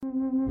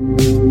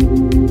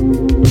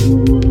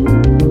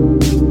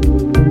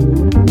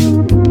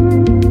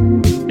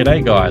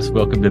G'day guys,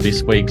 welcome to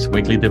this week's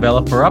weekly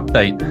developer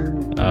update.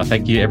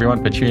 Thank you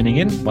everyone for tuning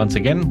in. Once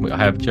again, I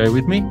have Joe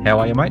with me. How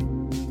are you, mate?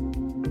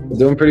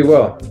 Doing pretty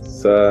well.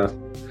 It's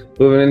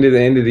moving into the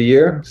end of the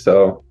year,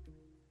 so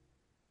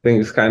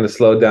things kind of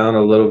slowed down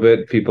a little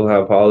bit. People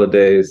have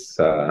holidays,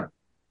 so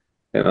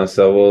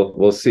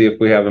we'll see if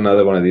we have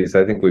another one of these.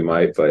 I think we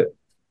might, but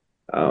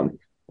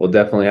we'll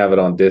definitely have it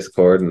on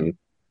Discord. And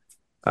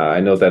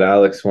I know that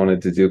Alex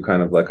wanted to do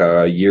kind of like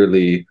a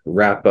yearly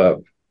wrap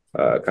up,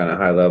 kind of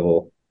high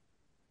level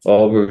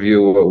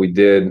overview of what we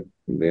did.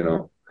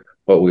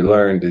 What we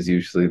learned is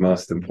usually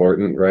most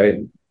important, right?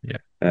 Yeah.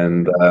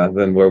 And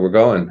then where we're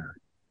going.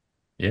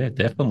 Yeah,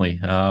 definitely.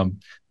 I've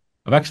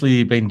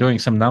actually been doing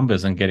some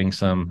numbers and getting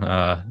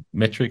some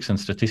metrics and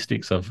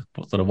statistics of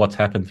sort of what's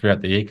happened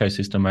throughout the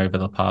ecosystem over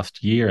the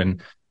past year,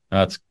 and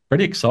it's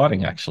pretty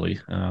exciting actually.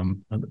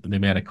 The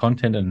amount of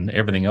content and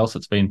everything else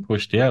that's been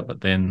pushed out,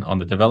 but then on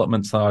the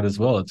development side as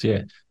well,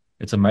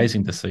 it's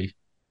amazing to see.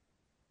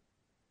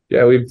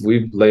 Yeah,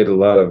 we've laid a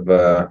lot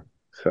of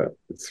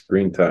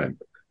screen time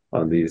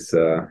on these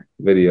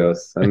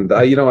videos, and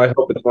I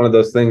hope it's one of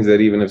those things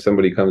that even if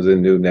somebody comes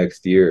in new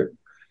next year,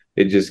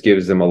 it just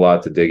gives them a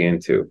lot to dig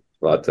into,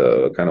 a lot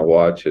to kind of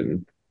watch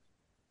and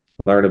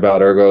learn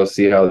about Ergo,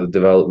 see how the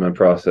development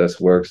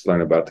process works,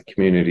 learn about the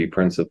community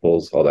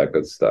principles, all that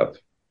good stuff.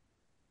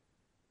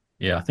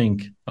 Yeah, I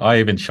think I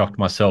even shocked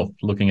myself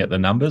looking at the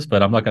numbers,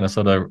 but I'm not going to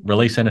sort of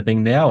release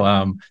anything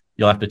now.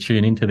 You'll have to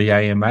tune into the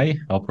AMA.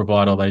 I'll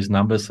provide all those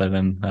numbers, so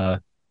then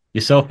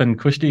yourself and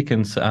Kushti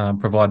can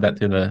provide that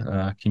to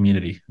the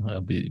community.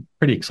 It'll be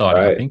pretty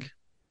exciting, Right. I think.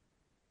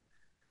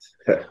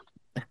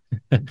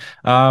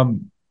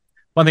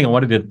 One thing I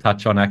wanted to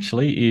touch on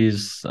actually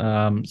is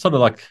sort of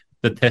like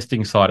the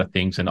testing side of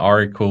things and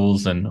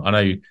oracles. And I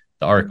know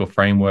the Oracle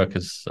framework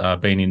has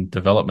been in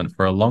development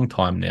for a long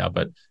time now,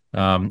 but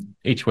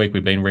each week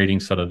we've been reading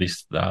sort of the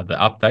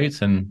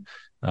updates, and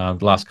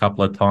the last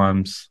couple of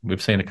times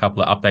we've seen a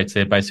couple of updates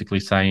there basically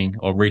saying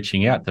or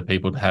reaching out to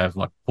people to have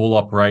like pool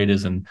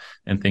operators and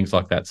things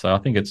like that. So I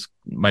think it's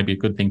maybe a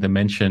good thing to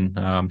mention,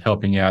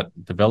 helping out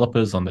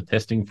developers on the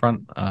testing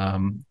front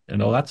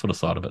and all that sort of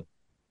side of it.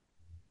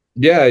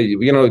 Yeah,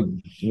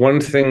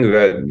 one thing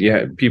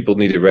that people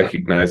need to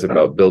recognize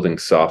about building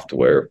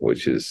software,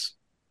 which is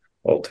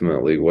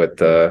ultimately what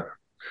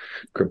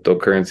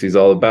cryptocurrency is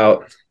all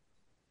about,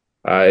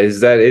 is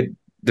that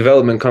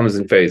development comes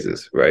in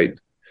phases, right?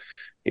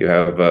 You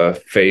have a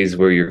phase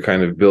where you're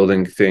kind of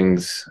building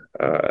things,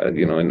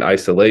 in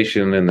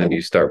isolation, and then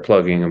you start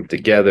plugging them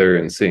together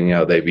and seeing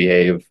how they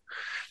behave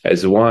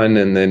as one,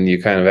 and then you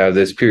kind of have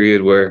this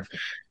period where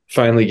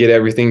finally get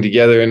everything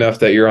together enough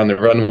that you're on the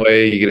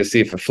runway. You get to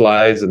see if it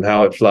flies and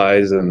how it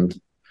flies, and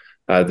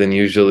then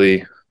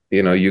usually,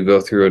 you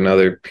go through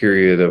another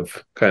period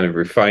of kind of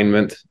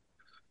refinement,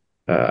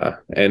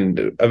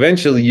 and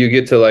eventually you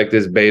get to like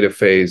this beta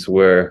phase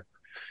where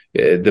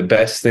the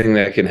best thing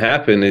that can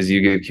happen is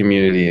you get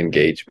community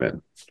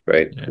engagement,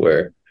 right? Yeah.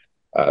 Where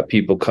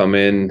people come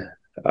in,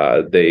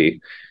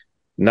 they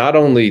not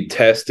only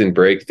test and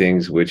break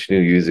things, which new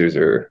users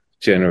are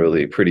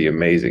generally pretty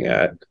amazing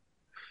at,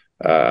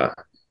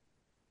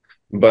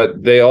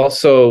 but they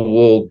also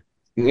will,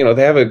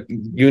 they have a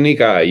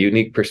unique eye,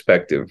 unique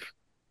perspective,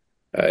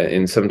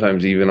 and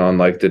sometimes even on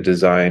like the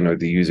design or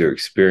the user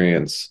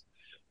experience,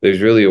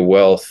 there's really a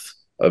wealth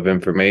of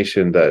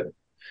information that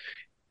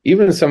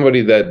even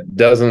somebody that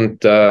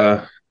doesn't,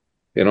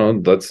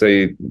 let's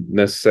say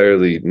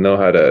necessarily know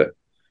how to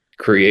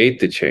create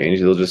the change,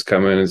 they'll just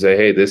come in and say,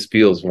 hey, this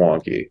feels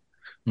wonky.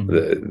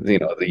 Mm-hmm.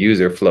 The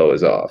user flow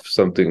is off.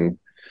 Something,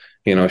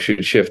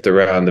 should shift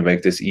around to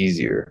make this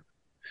easier.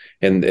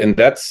 And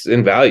that's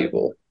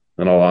invaluable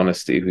in all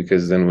honesty,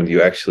 because then when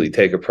you actually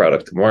take a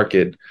product to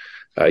market,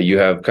 you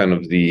have kind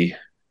of the,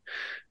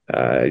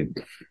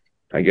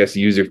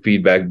 user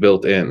feedback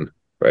built in,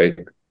 right?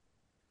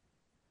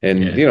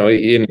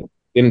 And,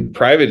 in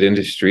private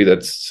industry,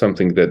 that's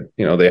something that,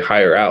 they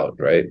hire out,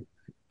 right?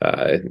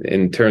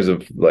 In terms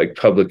of like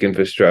public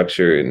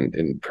infrastructure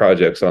and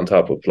projects on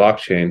top of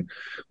blockchain,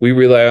 we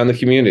rely on the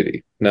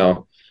community.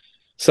 Now,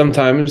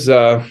 sometimes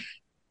that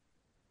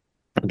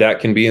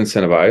can be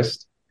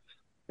incentivized,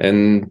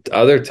 and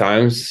other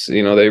times,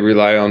 they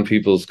rely on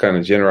people's kind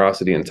of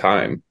generosity and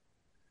time.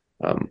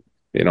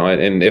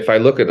 And if I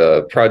look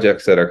at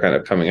projects that are kind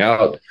of coming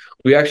out,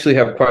 we actually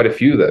have quite a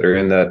few that are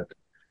in that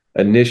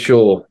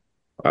initial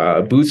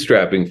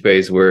bootstrapping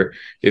phase, where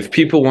if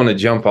people want to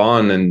jump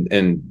on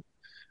and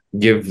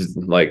give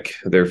like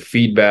their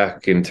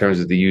feedback in terms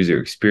of the user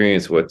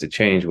experience, what to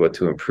change, what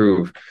to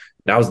improve,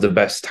 now's the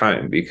best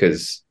time,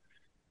 because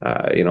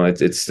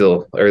it's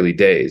still early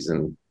days.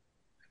 And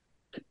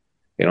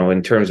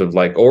in terms of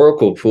like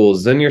Oracle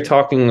pools, then you're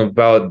talking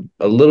about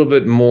a little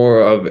bit more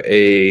of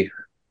a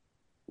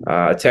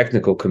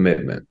technical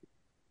commitment,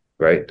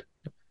 right?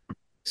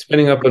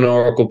 Spinning up an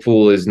Oracle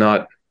pool is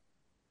not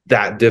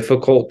that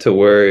difficult to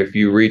where if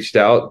you reached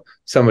out,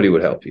 somebody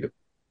would help you.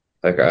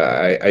 Like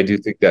I do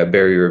think that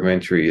barrier of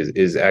entry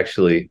is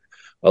actually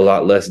a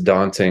lot less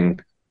daunting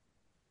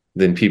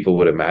than people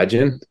would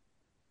imagine.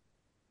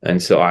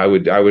 And so I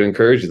would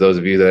encourage those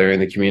of you that are in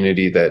the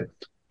community that,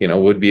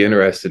 would be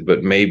interested,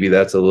 but maybe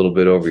that's a little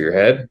bit over your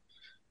head.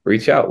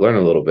 Reach out, learn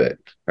a little bit,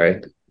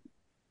 right?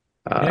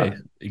 Yeah, Uh,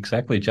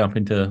 exactly. Jump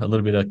into a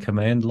little bit of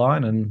command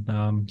line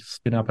and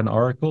spin up an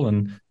oracle,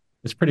 and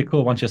it's pretty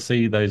cool once you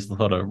see those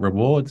sort of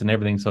rewards and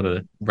everything sort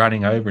of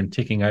running over and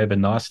ticking over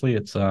nicely.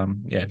 It's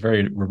yeah,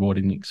 very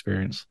rewarding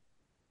experience.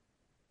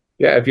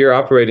 yeah, if you're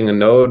operating a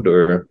node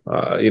or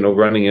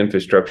running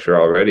infrastructure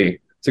already,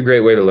 it's a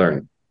great way to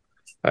learn.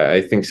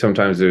 I think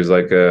sometimes there's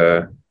like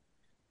we're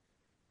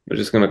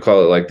just going to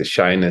call it like the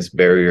shyness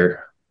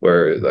barrier,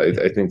 where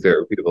I think there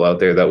are people out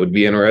there that would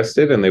be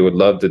interested and they would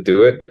love to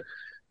do it.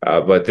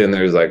 But then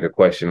there's like a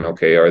question,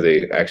 okay, are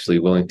they actually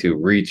willing to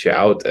reach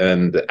out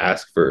and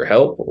ask for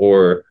help?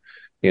 Or,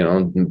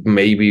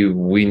 maybe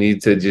we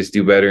need to just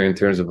do better in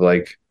terms of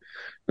like,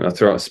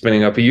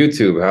 spinning up a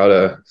YouTube, how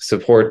to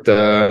support,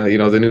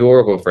 the new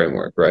Oracle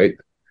framework, right?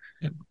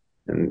 Yep.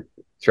 And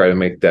try to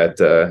make that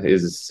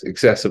as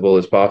accessible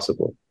as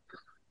possible.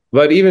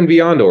 But even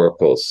beyond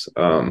oracles,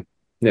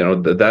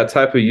 that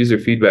type of user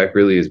feedback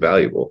really is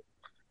valuable.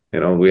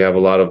 We have a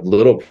lot of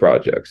little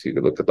projects. You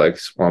could look at like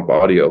Swamp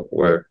Audio,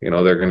 where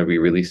they're going to be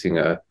releasing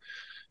a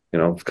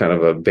kind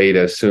of a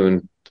beta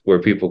soon, where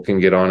people can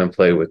get on and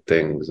play with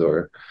things.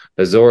 Or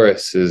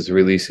Azorus is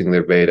releasing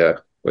their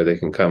beta, where they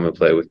can come and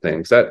play with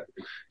things. That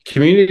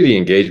community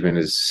engagement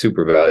is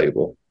super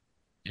valuable.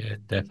 Yeah,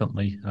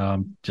 definitely.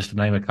 Just to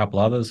name a couple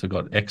others, we've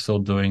got Excel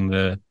doing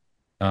their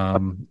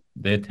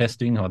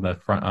testing on the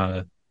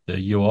front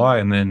the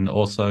UI, and then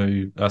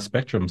also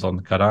Spectrum's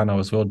on Cardano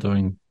as well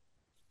doing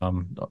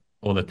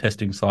all the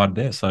testing side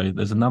there. So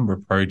there's a number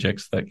of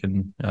projects that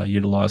can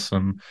utilize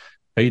some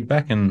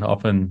feedback, and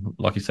often,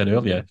 like you said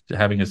earlier,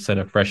 having a set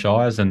of fresh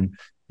eyes, and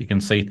you can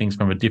see things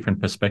from a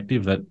different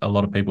perspective that a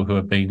lot of people who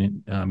have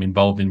been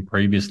involved in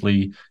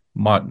previously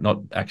might not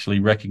actually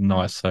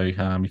recognize. So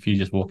if you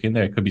just walk in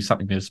there, it could be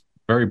something that's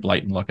very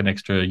blatant, like an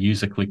extra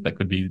user click that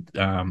could be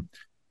uh,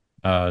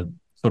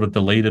 sort of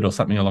deleted or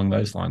something along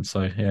those lines.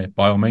 So yeah,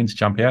 by all means,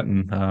 jump out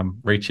and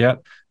reach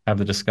out, have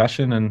the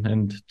discussion,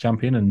 and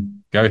jump in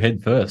and go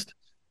head first,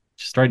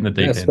 straight in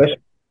the Yeah, deep end.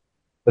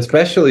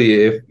 especially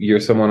if you're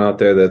someone out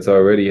there that's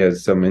already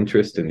has some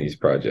interest in these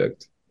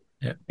projects.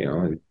 Yeah,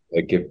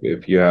 Like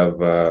if you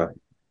have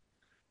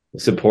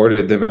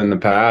supported them in the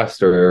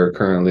past or are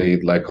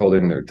currently like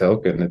holding their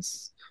token,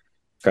 it's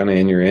kind of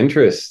in your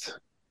interest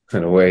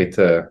in a way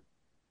to,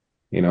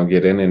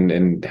 get in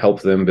and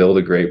help them build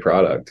a great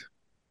product.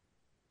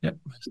 yeah,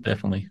 it's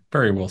definitely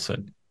very well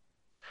said.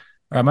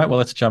 All right, mate. Well,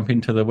 let's jump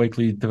into the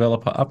weekly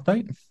developer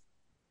update.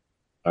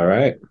 All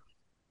right.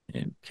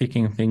 And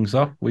kicking things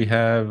off, we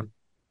have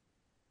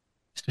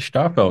Mr.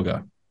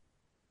 Starfelger.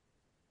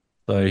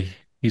 So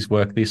his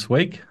work this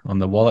week on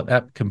the wallet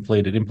app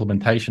completed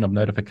implementation of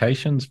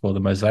notifications for the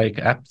Mosaic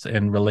apps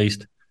and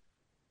released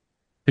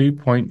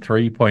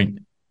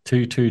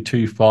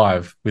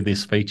 2.3.2225 with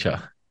this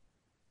feature.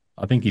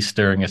 I think he's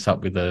stirring us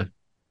up with the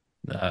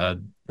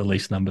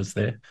release numbers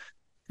there.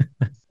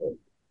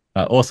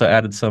 Also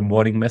added some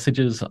warning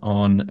messages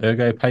on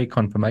Ergo Pay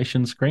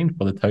confirmation screen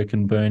for the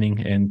token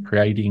burning and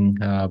creating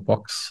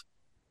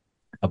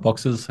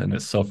boxes, and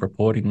it's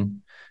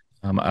self-reporting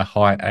a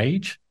high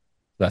age.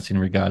 That's in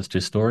regards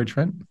to storage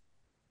rent.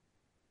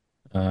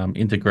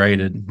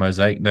 Integrated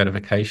Mosaic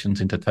notifications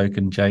into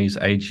Token J's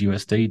Age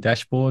USD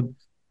dashboard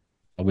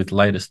with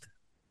latest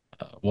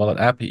wallet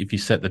app. If you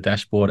set the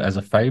dashboard as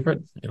a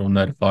favorite, it'll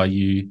notify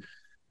you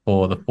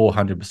for the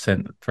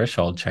 400%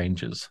 threshold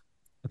changes.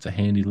 That's a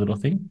handy little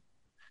thing.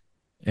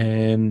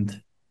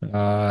 And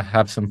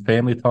have some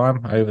family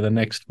time over the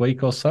next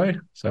week or so.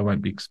 So I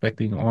won't be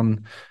expecting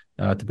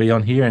to be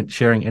on here and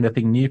sharing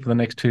anything new for the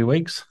next 2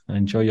 weeks.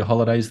 Enjoy your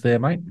holidays there,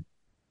 mate.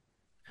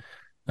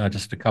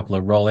 Just a couple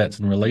of rollouts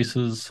and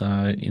releases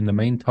in the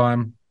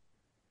meantime.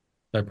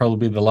 So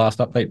probably the last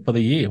update for the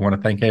year. I want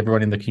to thank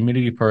everyone in the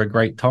community for a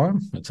great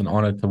time. It's an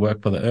honor to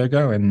work for the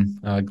Ergo,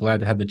 and glad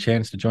to have the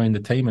chance to join the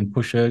team and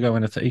push Ergo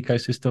and its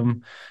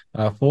ecosystem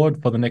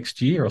forward for the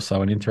next year or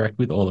so and interact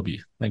with all of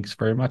you. Thanks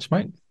very much,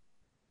 mate.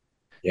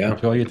 Yeah.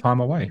 Enjoy your time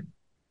away.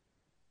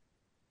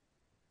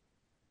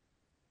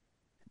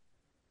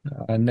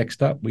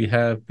 Next up, we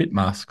have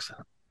Bitmasks.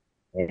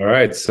 All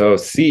right. So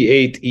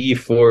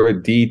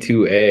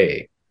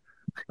C8E4D2A.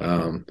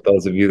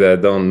 Those of you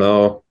that don't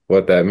know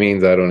what that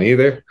means, I don't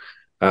either.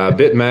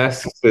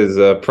 Bitmasks is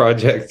a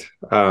project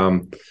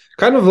kind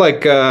of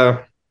like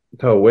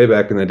way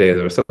back in the day,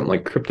 there was something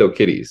like Crypto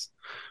Kitties,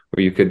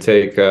 where you could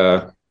take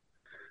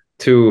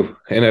two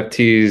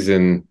NFTs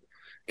and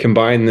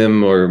combine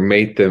them or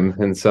mate them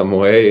in some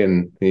way,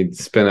 and you'd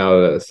spin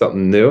out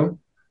something new.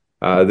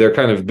 They're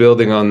kind of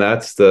building on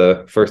that's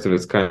the first of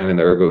its kind in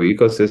the Ergo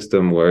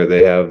ecosystem, where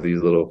they have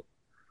these little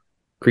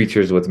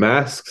creatures with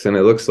masks, and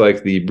it looks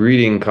like the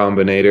breeding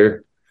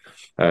combinator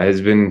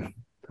has been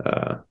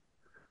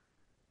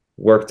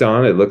worked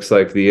on. It looks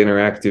like the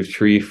interactive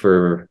tree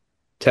for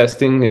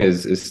testing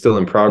is still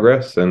in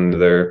progress, and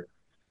their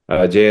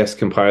JS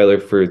compiler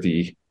for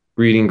the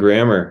reading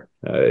grammar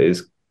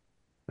is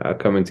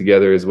coming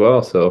together as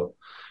well. So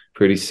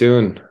pretty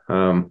soon,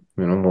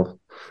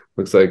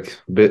 looks like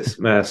bit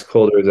mask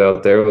holders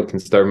out there can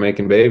start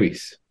making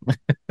babies.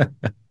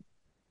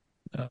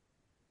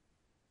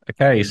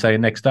 Okay, so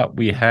next up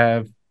we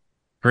have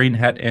Green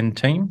Hat N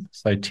team.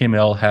 So Tim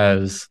L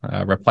has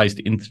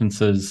replaced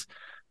instances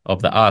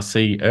of the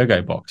RC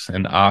Ergo box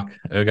and Arc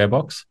Ergo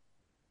box.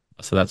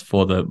 So that's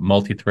for the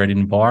multi-thread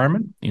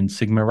environment in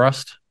Sigma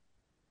Rust.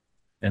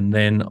 And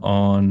then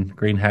on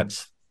Green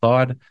Hat's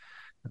side,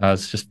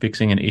 it's just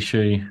fixing an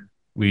issue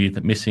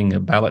with missing a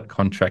ballot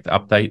contract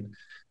update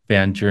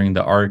found during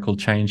the Oracle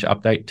change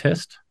update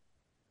test.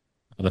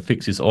 The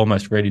fix is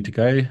almost ready to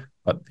go,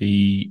 but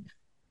the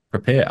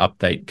prepare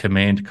update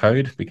command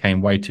code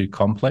became way too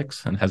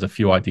complex and has a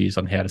few ideas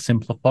on how to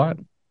simplify it.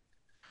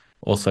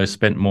 Also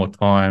spent more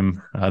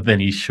time than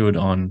he should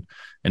on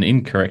an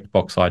incorrect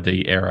box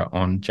ID error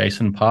on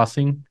JSON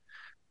parsing.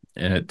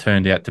 And it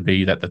turned out to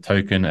be that the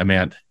token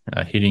amount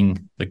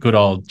hitting the good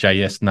old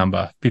JS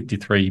number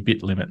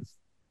 53-bit limit.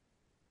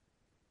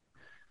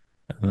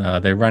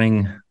 They're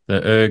running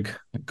the Erg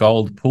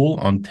gold pool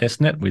on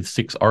testnet with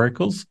 6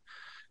 oracles.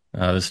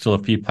 There's still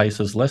a few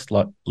places left,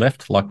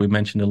 like we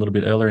mentioned a little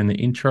bit earlier in the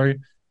intro,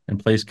 and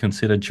please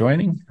consider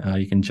joining.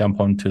 You can jump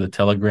onto the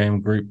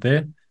Telegram group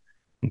there.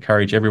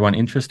 Encourage everyone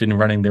interested in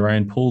running their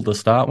own pool to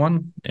start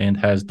one, and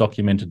has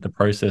documented the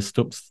process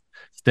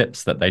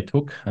steps that they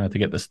took to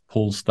get this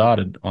pool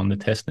started on the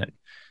testnet.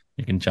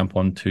 You can jump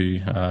onto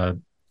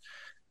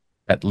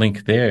that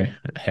link there,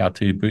 how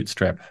to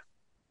bootstrap.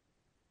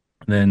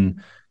 And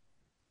then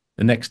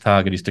the next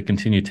target is to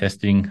continue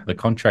testing the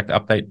contract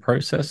update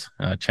process,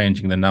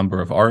 changing the number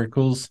of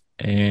oracles,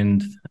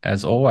 and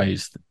as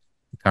always, the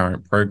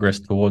current progress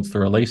towards the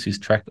release is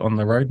tracked on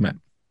the roadmap.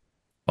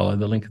 Follow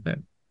the link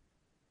there.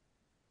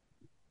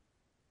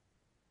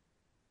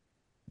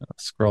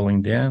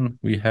 Scrolling down,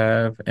 we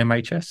have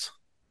MHS.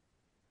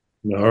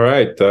 All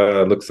right.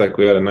 Looks like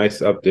we had a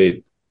nice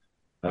update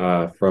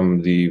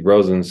from the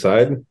Rosen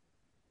side.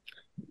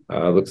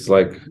 Looks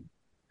like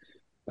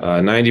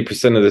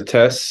 90% of the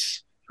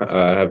tests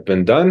have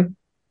been done.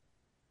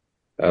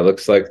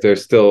 Looks like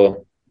there's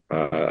still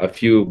a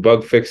few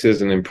bug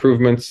fixes and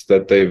improvements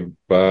that they've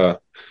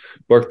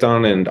worked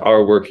on and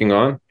are working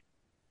on.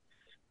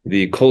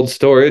 The cold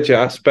storage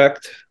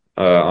aspect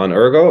on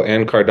Ergo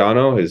and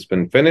Cardano has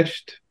been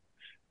finished.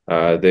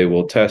 They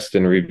will test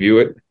and review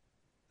it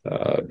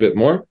a bit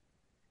more.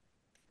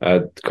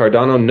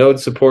 Cardano node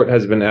support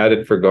has been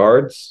added for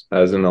guards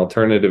as an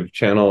alternative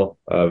channel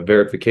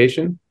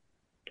verification.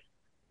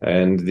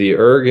 And the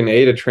Erg and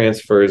ADA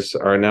transfers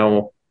are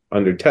now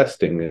under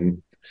testing.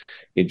 And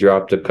he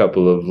dropped a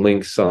couple of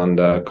links on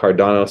the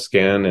Cardano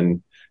scan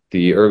and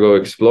the Ergo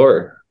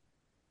Explorer.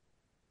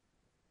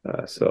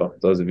 So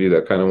those of you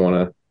that kind of want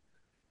to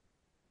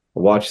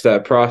watch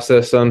that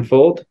process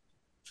unfold.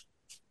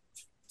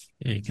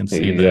 Yeah, you can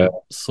see the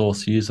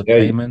source user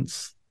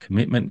payments,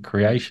 commitment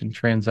creation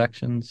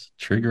transactions,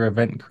 trigger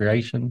event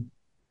creation.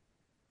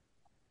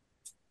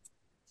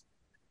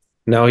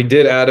 Now, he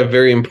did add a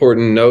very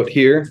important note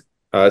here.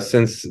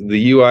 Since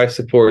the UI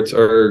supports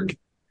Erg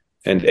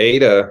and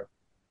ADA,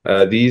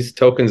 these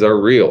tokens are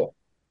real,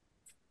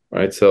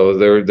 right? So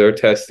they're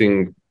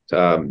testing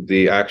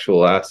the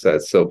actual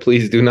assets. So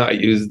please do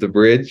not use the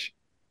bridge.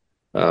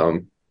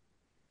 No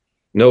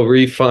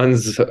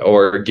refunds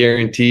or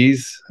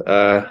guarantees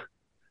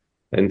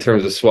in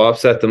terms of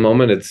swaps at the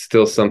moment. It's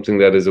still something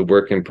that is a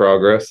work in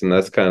progress, and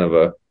that's kind of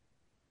a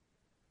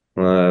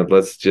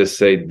let's just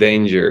say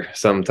danger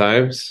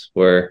sometimes,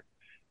 where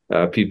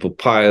people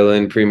pile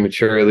in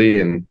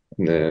prematurely and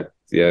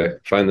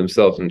find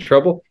themselves in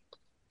trouble.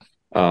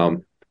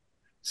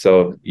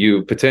 So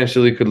you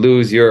potentially could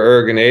lose your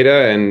Erg and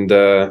ADA, and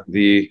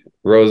the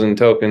Rosen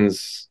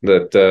tokens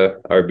that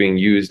are being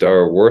used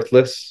are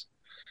worthless.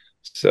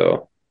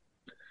 So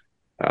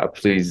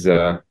please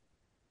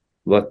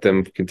let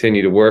them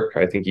continue to work.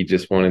 I think he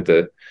just wanted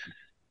to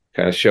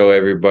kind of show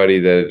everybody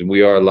that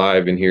we are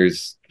live, and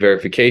here's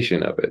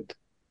verification of it.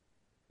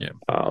 Yeah.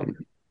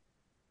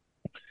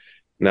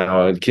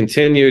 Now, it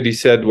continued, he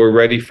said, we're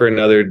ready for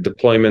another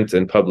deployment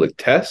and public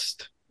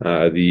test.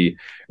 The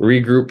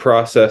regroup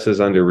process is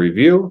under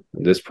review.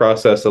 This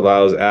process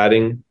allows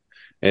adding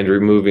and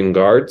removing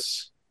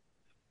guards.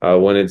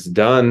 When it's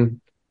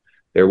done,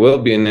 there will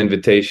be an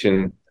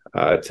invitation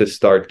to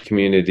start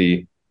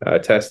community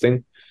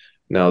testing.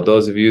 Now,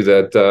 those of you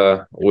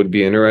that would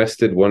be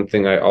interested, one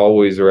thing I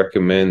always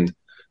recommend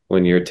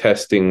when you're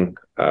testing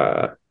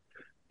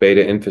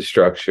beta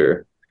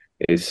infrastructure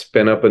is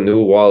spin up a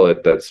new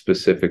wallet that's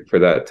specific for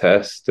that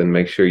test, and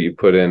make sure you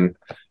put in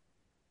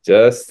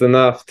just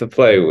enough to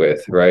play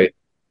with, right?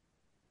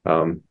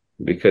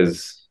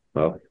 Because,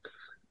 well,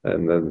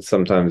 and then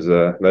sometimes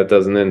that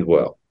doesn't end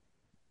well.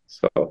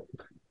 So,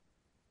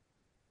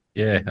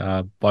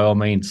 yeah, by all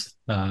means,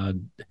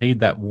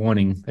 heed that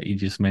warning that you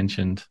just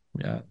mentioned.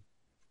 Yeah.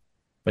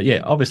 But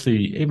yeah, obviously,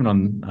 even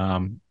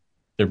on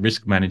the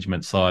risk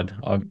management side.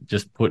 I've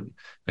just put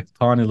a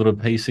tiny little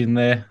piece in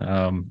there,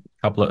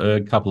 couple of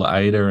Erg, couple of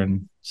ADA,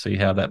 and see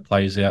how that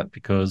plays out,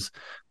 because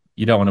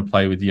you don't want to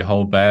play with your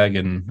whole bag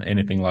and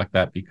anything like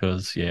that,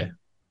 because yeah,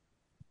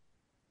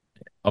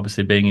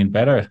 obviously being in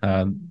beta,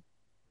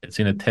 it's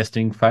in a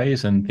testing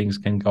phase and things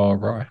can go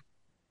awry.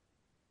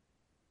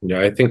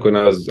 Yeah, I think when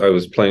I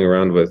was playing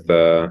around with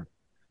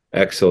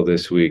Excel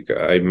this week,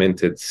 I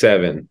minted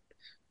 7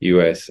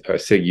 US or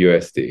SIG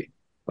USD.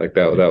 Like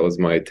that was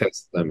my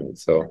test limit.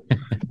 So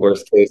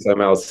worst case,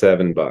 I'm out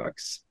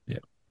 $7. Yeah.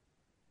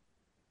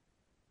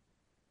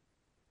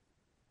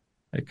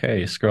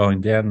 Okay,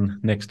 scrolling down.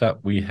 Next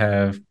up, we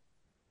have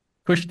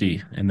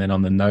Kushti, and then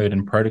on the node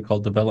and protocol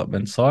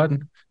development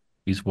side,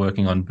 he's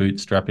working on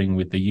bootstrapping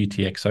with the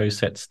UTXO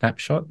set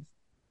snapshot.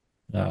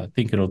 I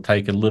think it'll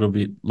take a little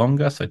bit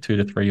longer, so 2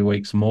 to 3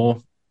 weeks more,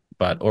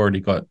 but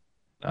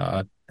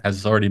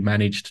has already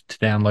managed to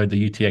download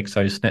the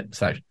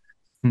UTXO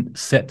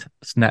set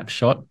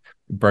snapshot,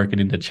 broken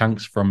into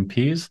chunks from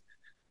peers,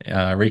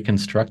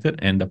 reconstruct it,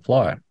 and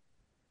apply.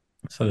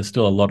 So there's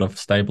still a lot of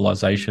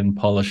stabilization,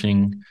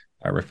 polishing,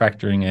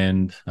 refactoring,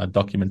 and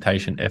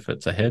documentation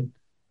efforts ahead.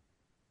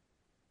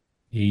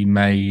 He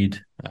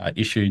made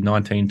issue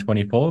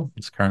 1924.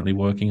 He's currently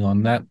working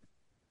on that.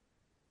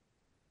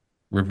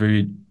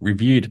 Reviewed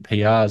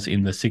PRs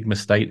in the Sigma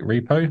State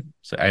repo,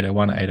 so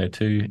 801,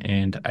 802,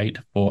 and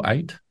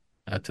 848.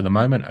 To the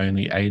moment,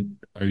 only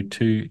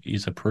 802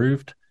 is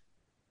approved.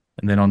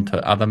 And then on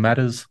to other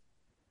matters.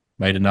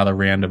 Made another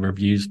round of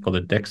reviews for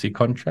the Dexy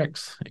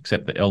contracts,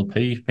 except the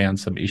LP found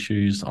some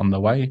issues on the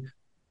way.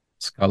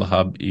 Scholar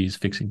Hub is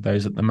fixing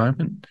those at the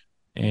moment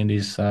and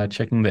is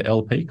checking the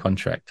LP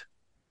contract.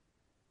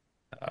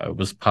 It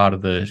was part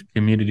of the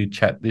community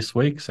chat this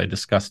week, so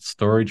discussed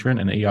storage rent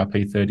and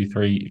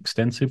ERP33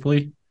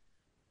 extensively,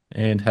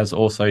 and has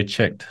also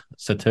checked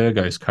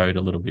Saturgo's code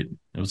a little bit.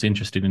 It was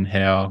interested in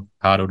how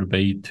hard it would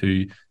be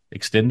to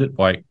extend it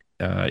by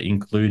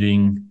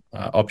including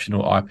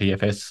optional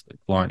IPFS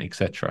client,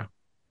 etc.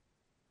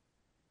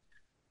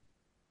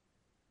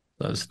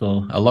 So there's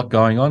still a lot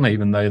going on,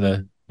 even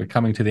though we're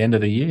coming to the end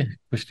of the year.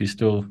 Kushti's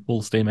still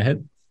full steam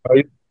ahead.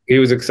 He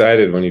was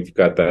excited when he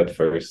got that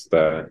first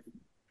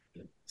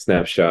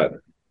snapshot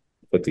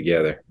put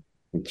together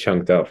and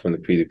chunked out from the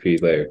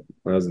P2P layer.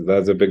 That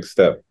was a big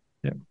step.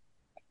 Yeah.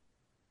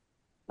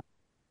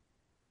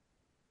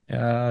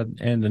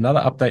 And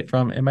another update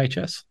from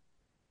MHS.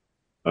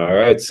 All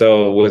right.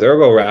 So with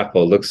Ergo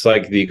RAPL, looks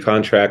like the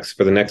contracts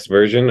for the next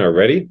version are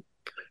ready.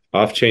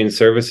 Off-chain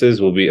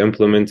services will be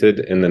implemented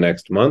in the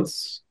next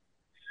months.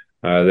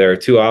 There are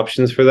 2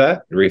 options for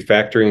that: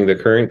 refactoring the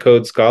current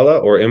code Scala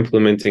or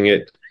implementing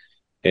it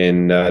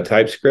in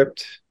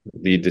TypeScript.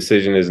 The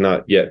decision is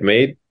not yet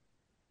made.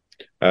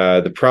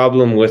 The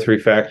problem with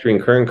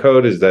refactoring current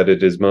code is that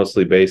it is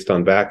mostly based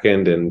on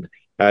backend, and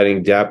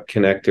adding dApp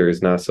connector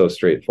is not so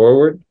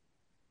straightforward.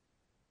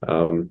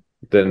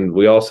 Then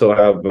we also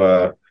have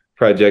a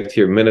project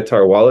here,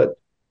 Minotaur Wallet.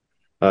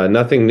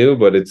 Nothing new,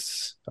 but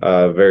it's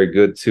very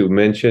good to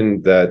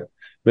mention that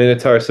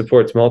Minotaur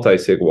supports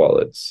multi-sig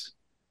wallets.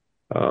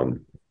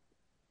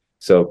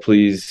 So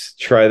please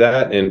try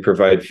that and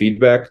provide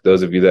feedback.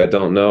 Those of you that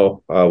don't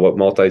know, what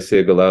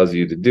multi-sig allows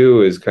you to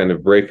do is kind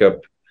of break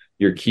up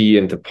your key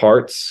into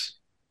parts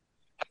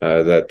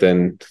that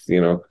then,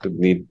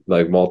 need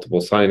like multiple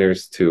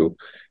signers to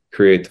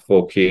create the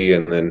full key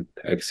and then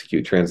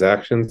execute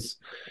transactions.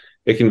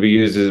 It can be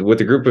used with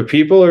a group of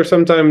people, or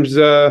sometimes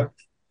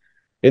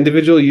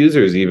individual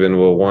users even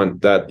will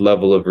want that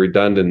level of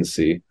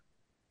redundancy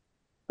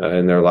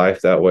in their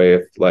life. That way,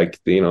 if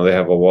they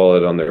have a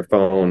wallet on their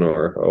phone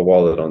or a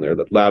wallet on their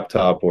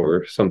laptop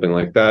or something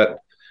like that,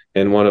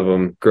 and one of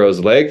them grows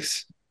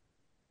legs,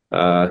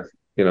 it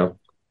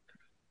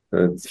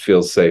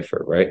feels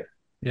safer, right?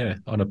 Yeah.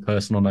 On a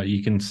personal note,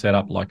 you can set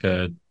up like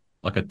a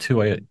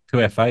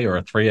 2FA or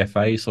a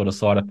 3FA sort of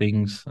side of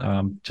things,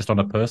 just on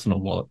a personal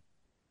wallet.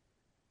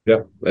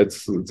 Yeah,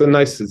 it's a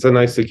nice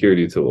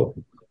security tool.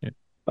 Yeah.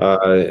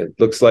 It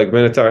looks like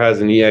Minotaur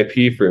has an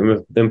EIP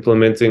for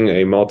implementing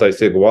a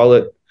multi-sig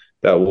wallet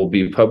that will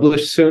be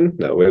published soon.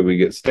 That way we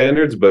get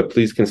standards, but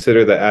please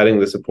consider that adding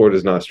the support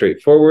is not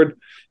straightforward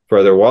for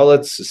other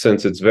wallets,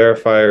 since its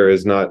verifier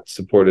is not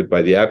supported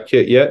by the app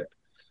kit yet.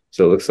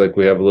 So it looks like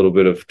we have a little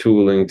bit of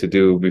tooling to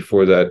do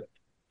before that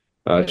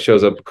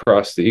shows up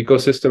across the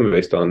ecosystem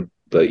based on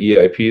the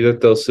EIP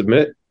that they'll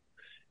submit.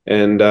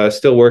 And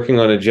still working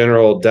on a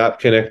general dApp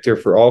connector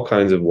for all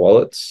kinds of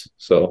wallets.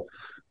 So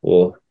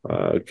we'll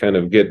kind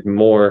of get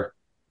more,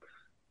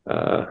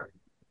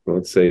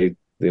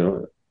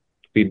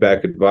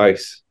 feedback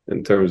advice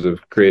in terms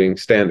of creating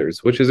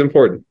standards, which is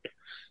important.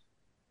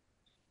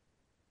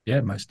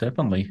 Yeah, most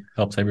definitely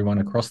helps everyone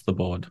across the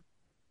board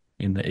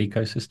in the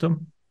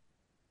ecosystem.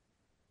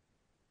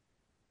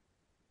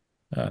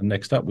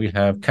 Next up, we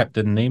have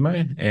Captain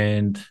Nemo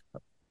and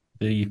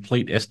the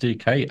Fleet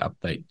SDK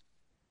update.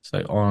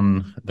 So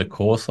on the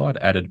core side,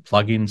 added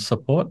plugin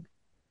support,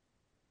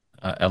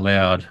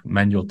 allowed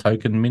manual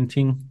token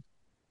minting,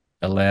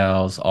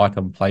 allows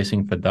item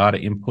placing for data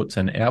inputs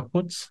and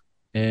outputs,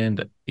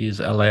 and is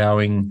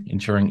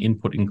ensuring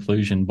input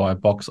inclusion by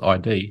box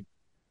ID.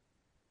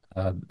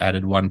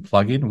 Added one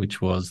plugin,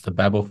 which was the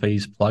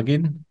Babelfees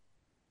plugin,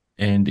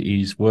 and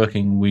is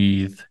working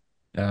with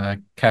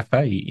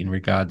Cafe in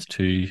regards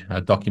to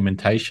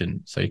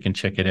documentation. So you can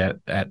check it out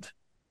at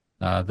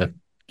the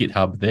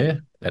GitHub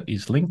there that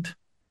is linked.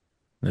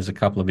 There's a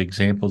couple of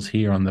examples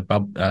here on the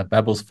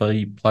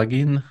Babelfees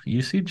plugin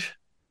usage.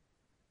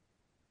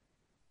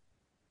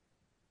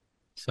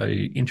 So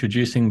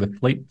introducing the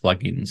Fleet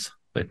plugins.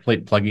 The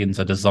Fleet plugins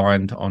are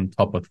designed on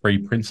top of three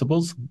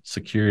principles: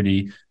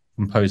 security,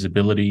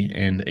 composability,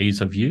 and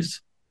ease of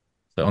use.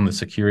 So on the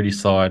security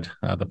side,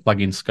 the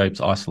plugin scope's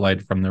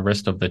isolated from the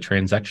rest of the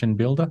transaction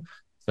builder.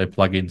 So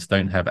plugins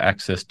don't have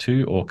access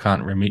to or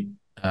can't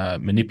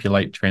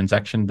manipulate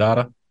transaction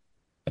data.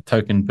 A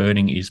token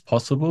burning is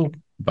possible,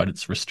 but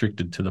it's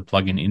restricted to the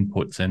plugin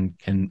inputs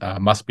and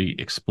must be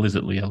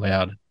explicitly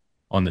allowed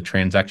on the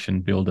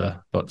transaction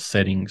builder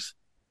settings.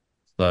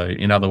 So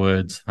in other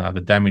words, the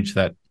damage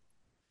that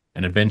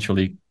an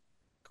eventually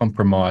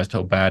compromised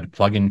or bad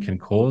plugin can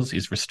cause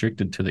is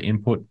restricted to the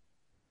inputs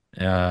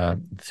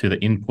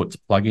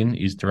plugin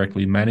is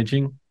directly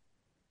managing.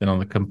 Then on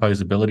the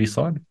composability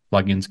side,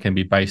 plugins can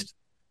be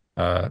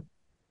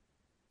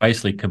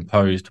basically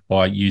composed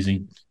by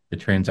using the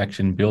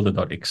transaction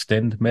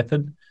builder.extend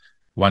method.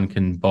 One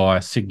can buy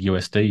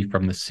SigUSD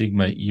from the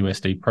Sigma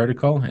USD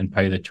protocol and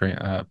pay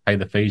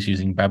the fees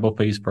using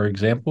Babelfees, for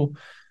example.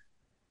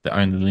 The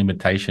only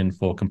limitation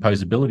for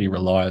composability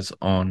relies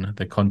on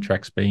the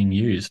contracts being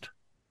used.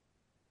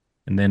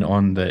 And then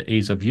on the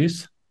ease of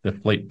use, the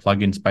Fleet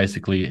plugin is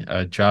basically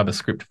a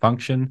JavaScript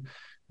function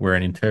where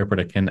an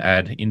interpreter can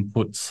add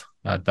inputs,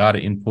 data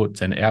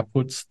inputs and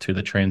outputs to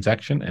the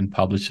transaction and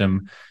publish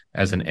them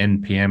as an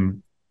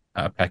NPM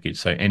package,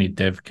 so any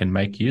dev can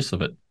make use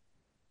of it.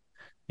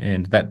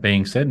 And that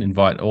being said,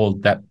 invite all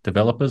DApp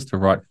developers to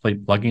write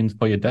Fleet plugins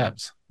for your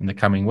dApps. In the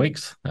coming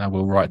weeks,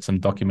 we'll write some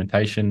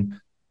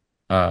documentation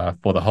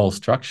for the whole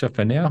structure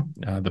for now.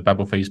 The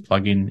Babelfees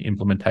plugin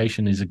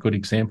implementation is a good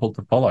example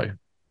to follow.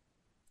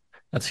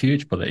 That's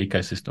huge for the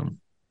ecosystem.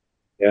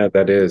 Yeah,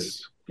 that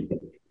is.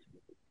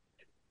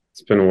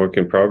 It's been a work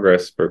in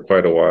progress for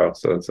quite a while,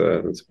 so it's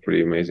a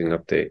pretty amazing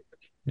update.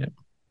 Yeah.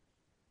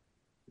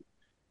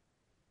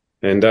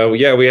 And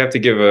we have to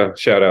give a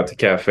shout out to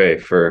Cafe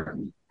for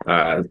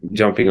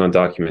jumping on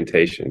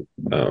documentation.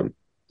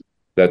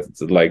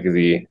 That's like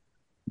the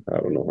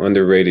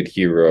underrated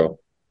hero,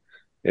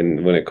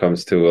 and when it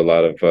comes to a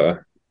lot of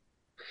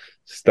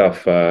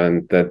stuff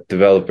that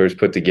developers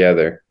put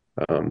together.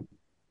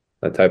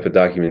 That type of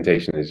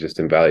documentation is just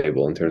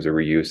invaluable in terms of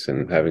reuse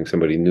and having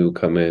somebody new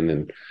come in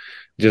and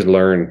just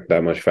learn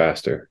that much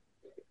faster.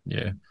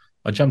 Yeah.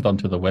 I jumped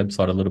onto the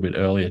website a little bit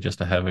earlier just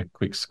to have a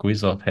quick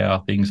squiz of how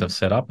things are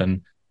set up.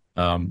 And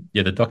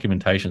the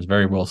documentation is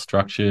very well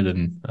structured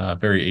and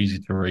very easy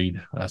to read.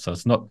 So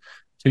it's not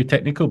too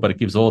technical, but it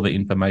gives all the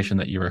information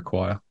that you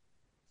require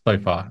so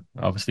far,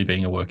 obviously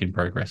being a work in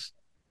progress.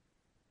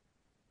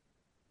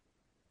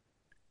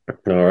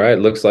 All right.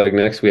 Looks like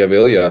next we have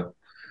Ilya.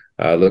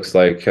 Looks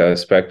like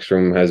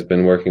Spectrum has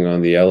been working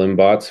on the LM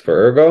bots for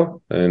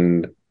Ergo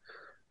and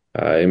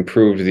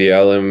improved the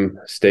LM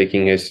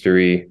staking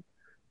history,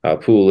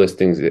 pool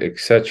listings,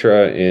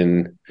 etc.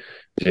 in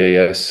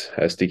JS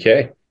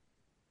SDK.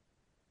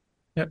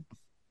 Yep.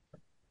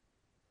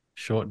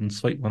 Short and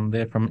sweet one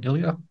there from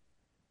Ilya.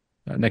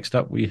 Next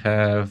up, we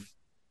have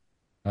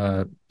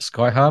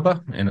Sky Harbor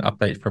and an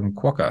update from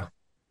Quokka.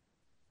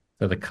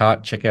 So the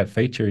cart checkout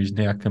feature is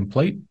now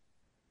complete.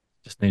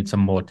 Just need some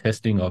more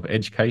testing of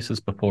edge cases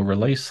before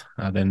release.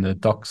 Then the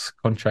docs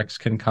contracts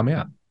can come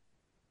out.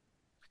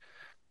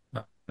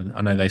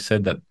 I know they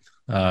said that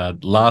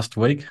last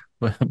week,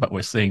 but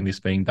we're seeing this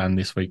being done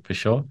this week for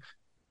sure.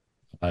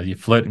 You're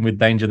flirting with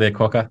danger there,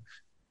 Quokka.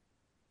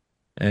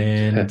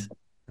 And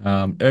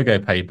Ergo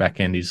Pay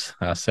backend is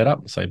set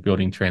up, so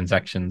building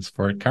transactions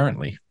for it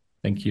currently.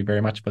 Thank you very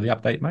much for the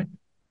update, mate.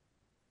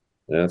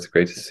 Yeah, it's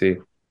great to see.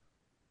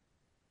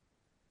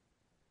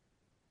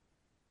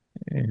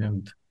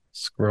 And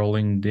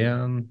scrolling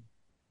down,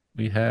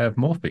 we have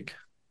Morphic.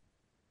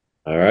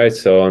 All right,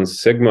 so on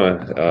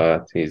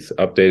Sigma, he's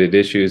updated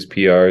issues,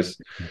 PRs,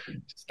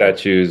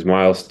 statues,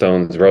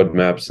 milestones,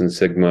 roadmaps in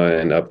Sigma,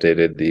 and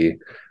updated the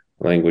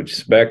language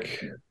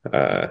spec,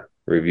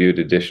 reviewed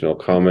additional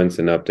comments,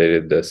 and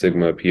updated the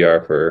Sigma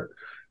PR for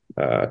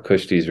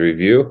Kushti's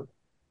review.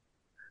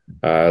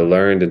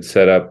 Learned and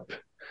set up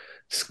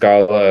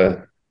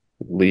scalably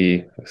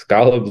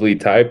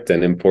typed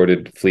and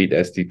imported Fleet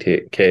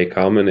SDK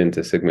common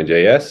into Sigma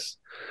JS.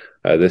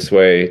 This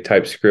way,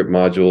 TypeScript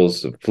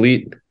modules of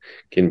Fleet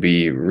can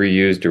be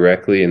reused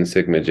directly in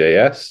Sigma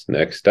JS.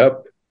 Next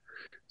up,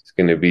 it's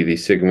going to be the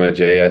Sigma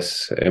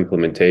JS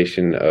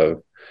implementation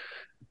of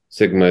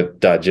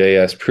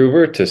Sigma.js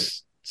prover to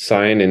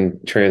sign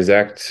and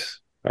transact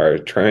our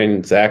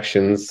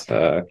transactions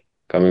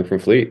coming from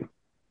Fleet.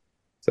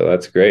 So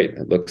that's great.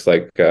 It looks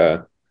like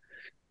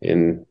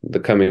in the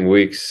coming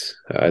weeks,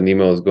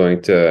 Nemo is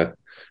going to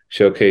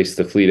showcase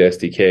the Fleet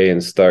SDK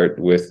and start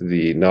with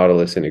the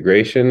Nautilus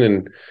integration.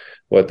 And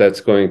what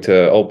that's going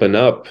to open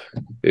up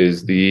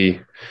is the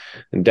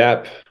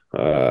DAP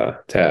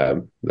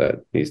tab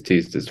that he's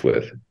teased us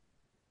with.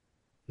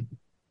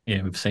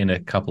 Yeah, we've seen a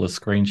couple of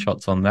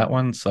screenshots on that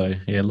one. So,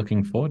 yeah,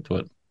 looking forward to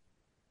it.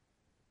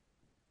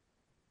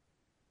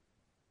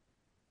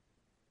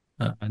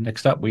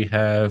 Next up, we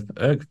have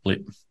Ergo.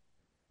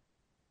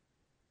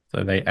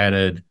 So they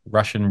added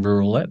Russian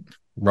roulette,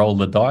 roll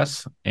the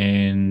dice,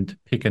 and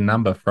pick a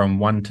number from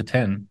 1 to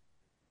 10.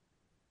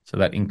 So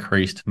that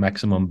increased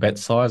maximum bet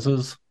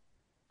sizes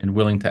and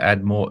willing to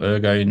add more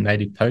Ergo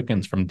native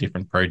tokens from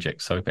different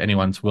projects. So if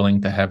anyone's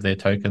willing to have their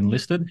token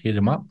listed, hit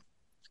them up.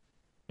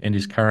 And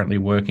is currently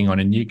working on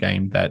a new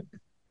game that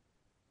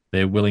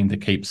they're willing to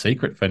keep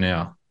secret for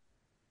now.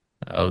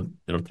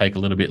 It'll take a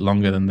little bit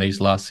longer than these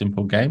last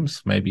simple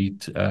games, maybe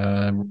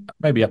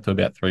up to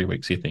about 3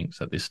 weeks, he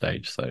thinks, at this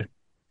stage. So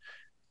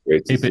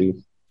Great to see.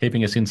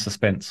 Keeping us in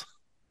suspense.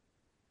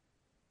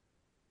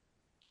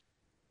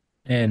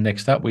 And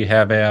next up, we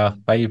have our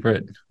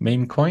favorite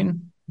meme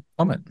coin,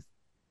 Comet.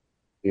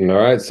 All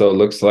right, so it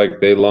looks like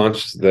they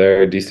launched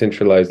their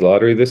decentralized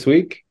lottery this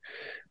week.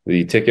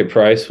 The ticket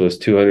price was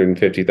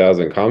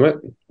 250,000 Comet,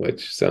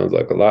 which sounds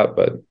like a lot,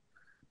 but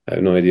I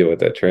have no idea what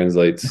that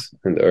translates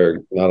into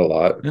Erg. Not a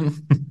lot.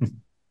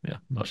 Yeah,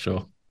 not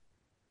sure.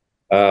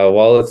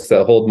 Wallets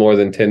that hold more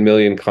than 10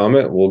 million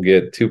Comet will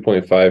get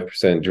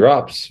 2.5%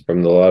 drops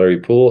from the lottery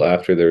pool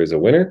after there is a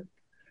winner.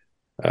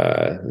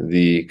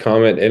 The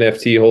Comet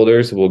NFT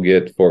holders will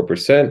get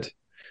 4%.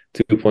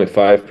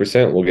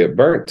 2.5% will get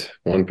burnt.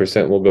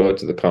 1% will go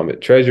to the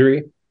Comet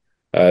treasury.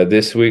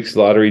 This week's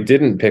lottery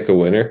didn't pick a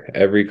winner.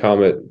 Every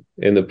Comet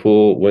in the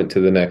pool went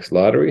to the next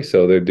lottery.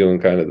 So they're doing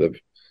kind of the,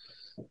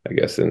 I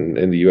guess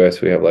in the US,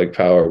 we have like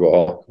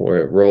Powerball where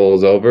it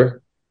rolls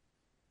over.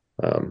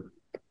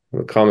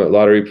 The Comet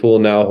lottery pool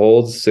now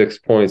holds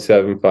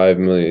 6.75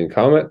 million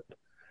Comet.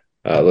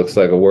 Looks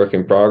like a work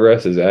in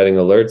progress is adding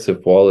alerts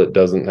if wallet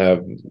doesn't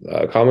have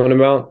a Comet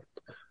amount.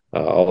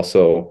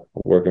 Also,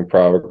 work in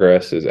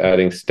progress is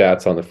adding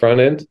stats on the front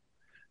end.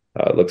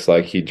 Looks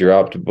like he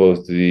dropped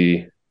both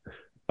the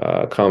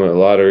Comet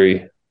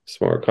lottery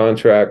smart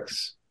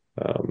contracts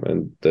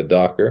and the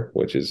Docker,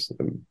 which is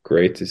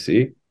great to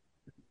see.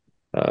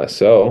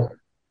 So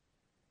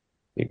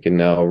you can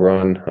now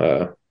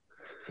run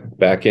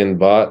back-end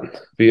bot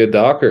via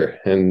Docker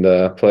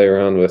and play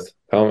around with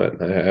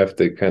Comet. I have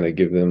to kind of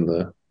give them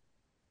the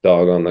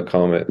dog on the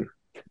Comet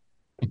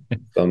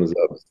thumbs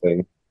up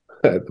thing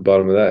at the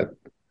bottom of that.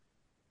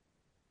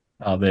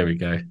 Oh, there we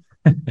go.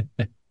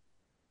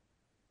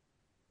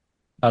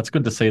 It's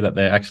good to see that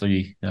they're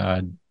actually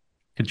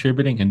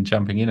contributing and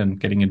jumping in and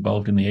getting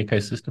involved in the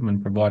ecosystem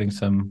and providing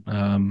some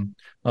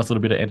nice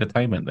little bit of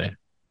entertainment there.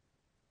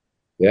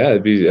 Yeah,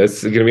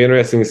 it's going to be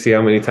interesting to see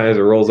how many times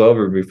it rolls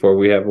over before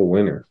we have a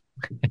winner.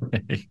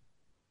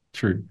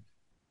 True.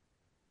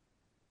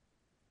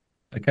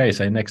 Okay,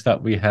 so next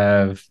up we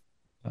have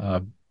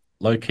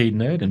Low Key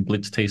Nerd and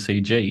Blitz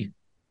TCG.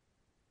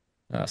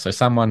 So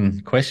someone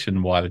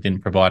questioned why they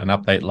didn't provide an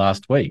update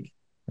last week.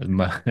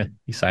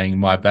 He's saying,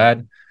 my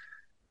bad.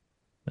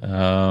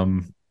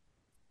 So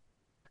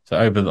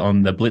over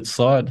on the Blitz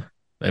side,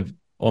 they've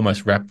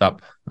almost wrapped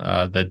up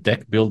the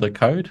deck builder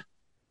code.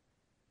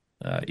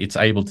 It's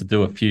able to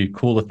do a few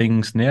cooler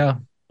things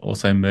now,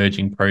 also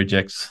merging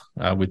projects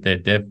with their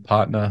dev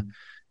partner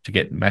to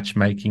get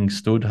matchmaking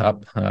stood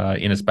up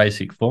in its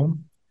basic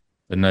form.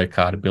 The no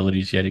card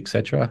abilities yet,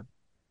 etc.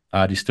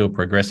 Art is still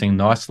progressing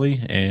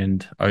nicely,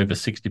 and over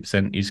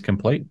 60% is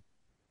complete.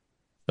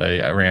 So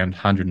around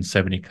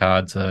 170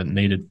 cards are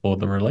needed for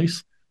the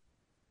release.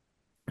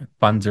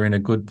 Funds are in a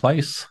good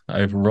place.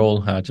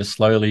 Overall, just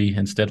slowly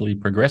and steadily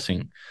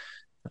progressing.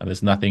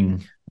 There's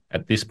nothing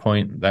at this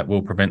point that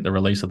will prevent the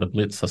release of the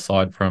Blitz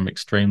aside from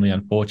extremely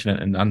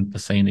unfortunate and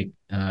unforeseen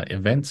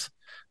events,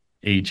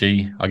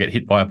 e.g. I get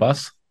hit by a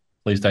bus.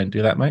 Please don't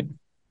do that, mate.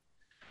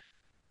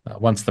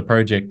 Once the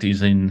project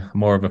is in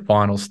more of a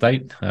final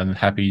state and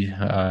happy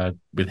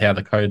with how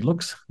the code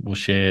looks, we'll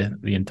share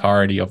the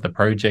entirety of the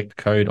project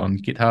code on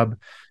GitHub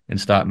and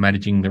start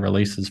managing the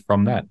releases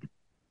from that.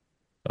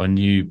 A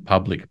new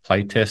public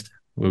playtest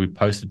will be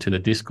posted to the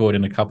Discord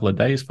in a couple of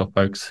days for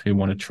folks who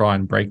want to try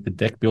and break the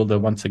deck builder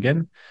once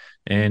again.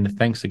 And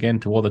thanks again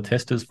to all the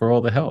testers for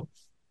all the help.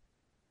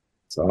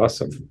 It's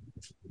awesome.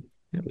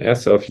 Yep. Yeah,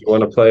 so if you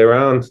want to play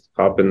around,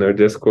 hop in their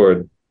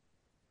Discord.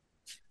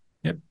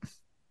 Yep.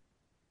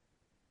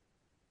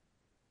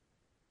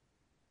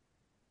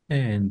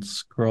 And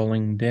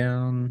scrolling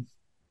down,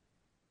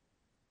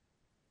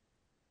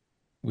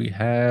 we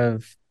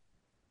have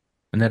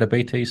Aneta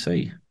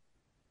BTC.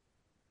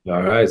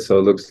 All right, so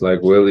it looks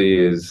like Willie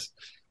is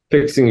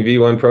fixing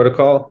V1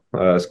 protocol,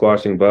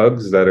 squashing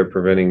bugs that are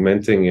preventing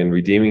minting and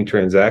redeeming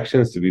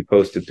transactions to be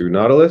posted through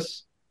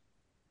Nautilus,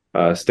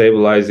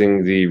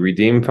 stabilizing the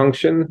redeem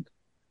function,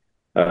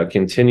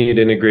 continued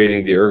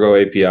integrating the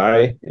Ergo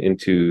API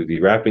into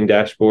the wrapping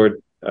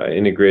dashboard,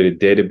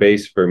 integrated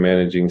database for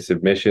managing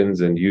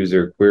submissions and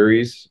user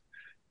queries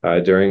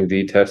during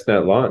the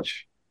testnet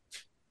launch.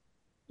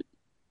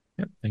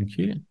 Yep, thank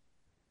you.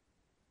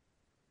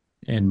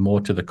 And more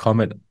to the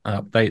Comet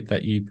update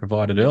that you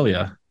provided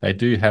earlier. They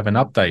do have an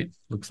update.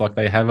 Looks like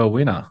they have a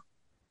winner.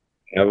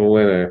 Have a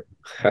winner.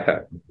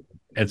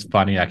 It's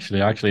funny,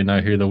 actually. I actually know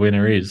who the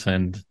winner is,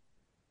 and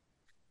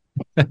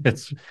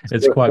it's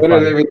quite When are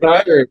they funny.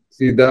 retiring?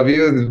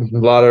 CW,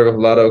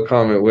 Lotto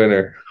Comet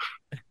winner.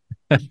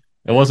 It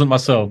wasn't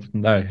myself.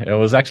 No, it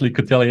was actually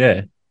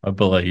Coutelier, I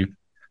believe.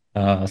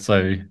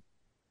 So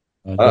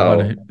the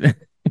one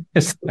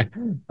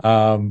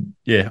Oh, who,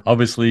 yeah,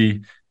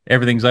 obviously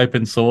everything's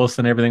open source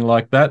and everything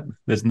like that.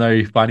 There's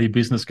no funny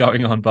business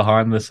going on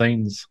behind the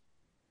scenes.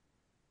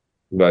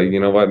 but you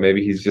know what?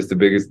 Maybe he's just the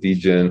biggest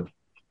degen,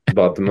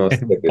 bought the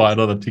most Buy tickets.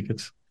 other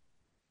tickets.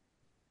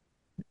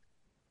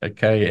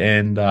 Okay,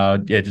 and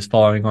yeah, just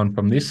following on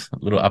from this, a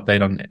little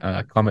update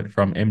on Comet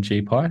from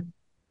MGPie.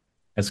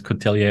 As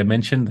Coutelier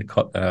mentioned,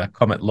 the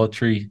Comet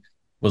lottery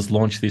was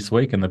launched this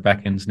week, and the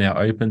backend's now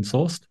open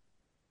sourced.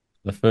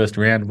 The first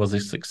round was a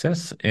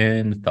success,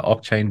 and the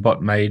off-chain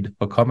bot made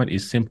for Comet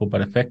is simple but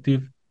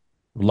effective.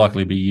 Will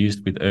likely be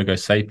used with Ergo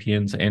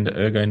Sapiens and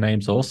Ergo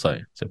names also.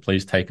 So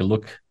please take a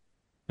look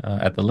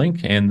at the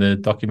link, and the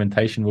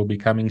documentation will be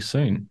coming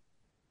soon.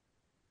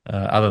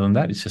 Other than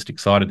that, it's just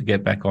excited to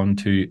get back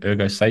onto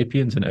Ergo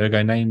Sapiens and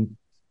Ergo name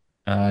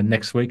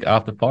next week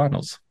after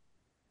finals.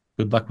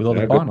 Good luck with all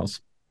the Yeah,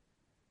 finals.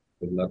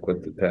 good luck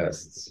with the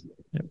tests.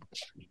 Yep.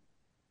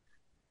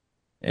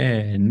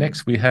 And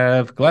next we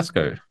have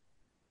Glasgow.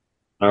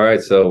 All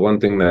right. So one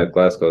thing that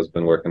Glasgow's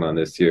been working on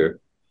this year,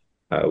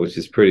 which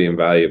is pretty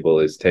invaluable,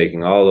 is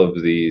taking all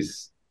of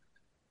these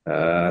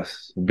uh,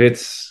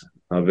 bits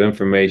of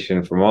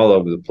information from all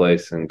over the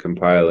place and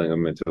compiling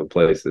them into a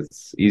place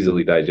that's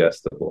easily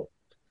digestible.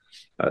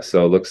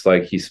 So it looks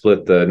like he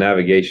split the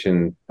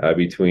navigation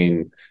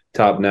between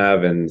top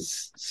nav and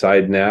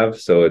side nav,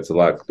 so it's a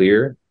lot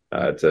clearer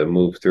to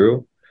move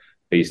through.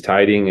 He's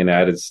tidying and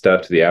added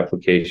stuff to the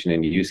application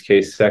and use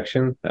case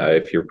section.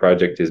 If your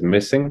project is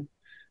missing,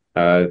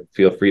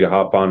 feel free to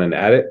hop on and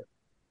add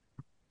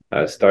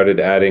it. Started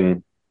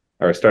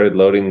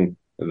loading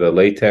the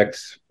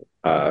latex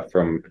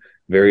from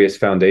various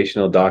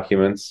foundational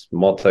documents,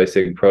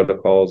 multi-sig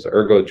protocols,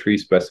 Ergo tree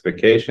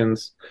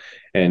specifications,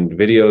 and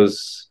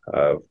videos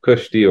of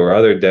Kushti or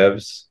other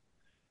devs,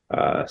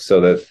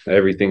 so that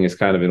everything is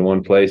kind of in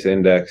one place,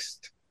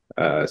 indexed,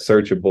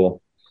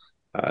 searchable.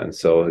 And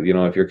so,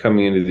 if you're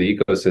coming into the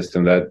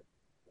ecosystem, that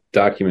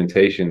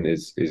documentation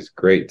is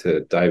great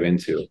to dive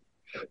into.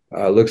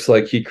 Looks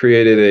like he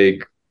created a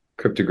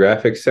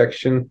cryptographic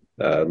section,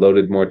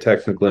 loaded more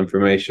technical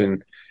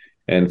information,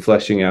 and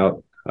fleshing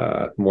out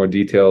more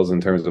details in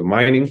terms of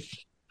mining.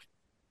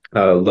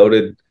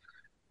 Loaded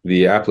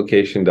the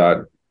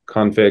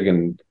application.config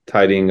and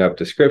tidying up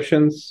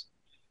descriptions.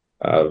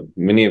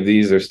 Many of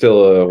these are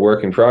still a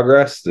work in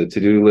progress. The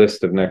to-do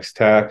list of next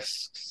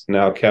tasks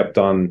now kept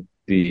on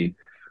the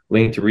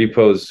link to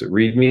repos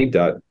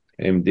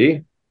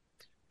readme.md.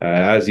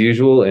 As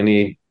usual,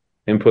 any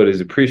input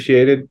is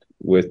appreciated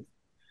with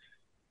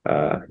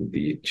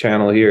the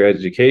channel here,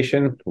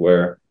 education,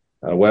 where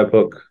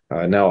webhook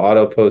now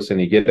auto posts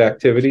any Git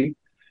activity.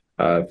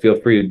 Feel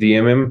free to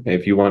DM him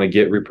if you want to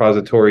get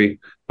repository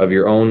of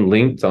your own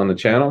linked on the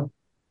channel.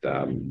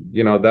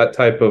 That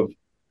type of,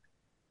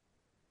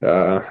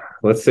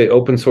 let's say,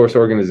 open source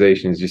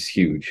organization is just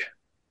huge.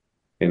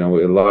 A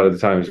lot of the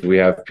times we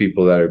have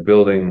people that are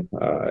building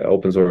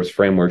open source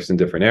frameworks in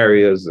different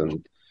areas,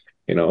 and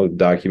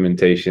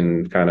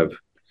documentation kind of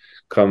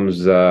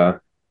comes a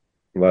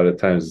lot of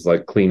times it's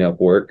like cleanup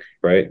work,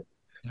 right?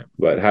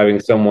 But having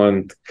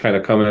someone kind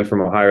of come in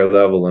from a higher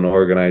level and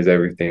organize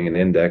everything and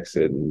index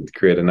it and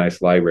create a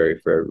nice library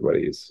for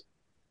everybody is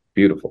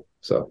beautiful.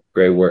 So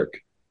great work.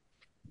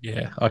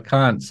 Yeah, I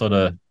can't sort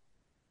of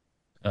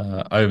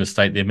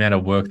overstate the amount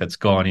of work that's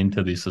gone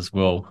into this as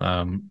well.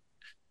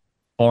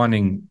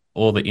 Finding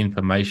all the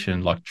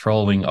information, like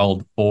trolling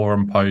old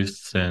forum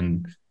posts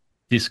and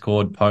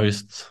Discord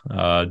posts,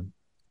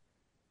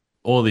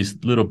 all these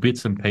little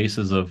bits and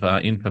pieces of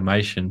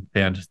information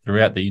found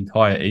throughout the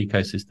entire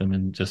ecosystem,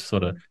 and just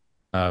sort of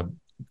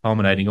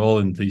culminating all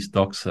in these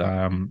docs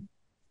repo,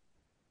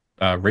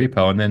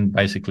 and then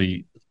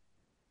basically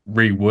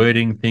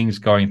rewording things,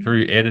 going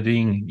through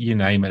editing, you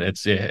name it.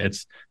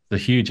 It's a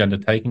huge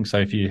undertaking. So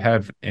if you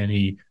have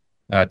any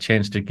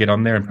chance to get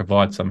on there and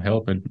provide some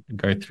help and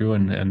go through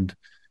and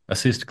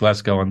assist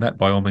Glasgow on that,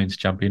 by all means,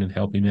 jump in and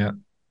help him out.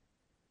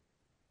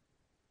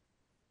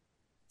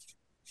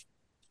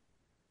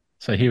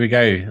 So here we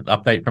go.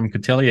 Update from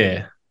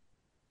Coutelier.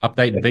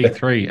 Update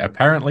V3.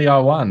 Apparently I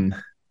won.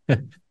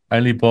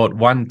 Only bought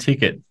one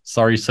ticket.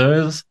 Sorry,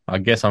 sirs. I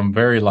guess I'm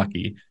very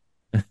lucky.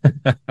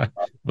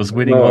 Was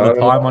winning No, all the I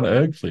don't time on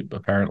ErgFlip,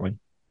 apparently.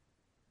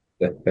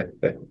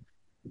 know.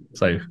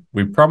 So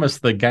we promise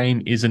the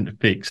game isn't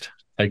fixed.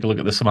 Take a look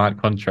at the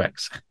smart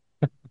contracts.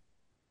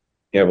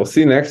 Yeah, we'll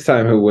see next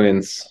time who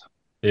wins.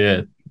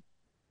 Yeah.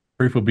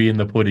 Proof will be in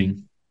the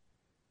pudding.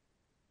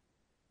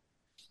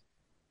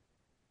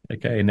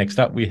 Okay, next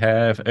up we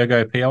have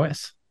Ergo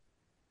POS.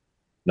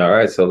 All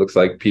right, so it looks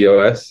like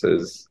POS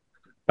is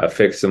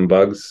fixed some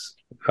bugs,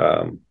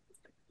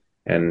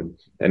 and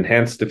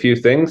enhanced a few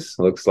things.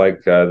 Looks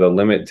like the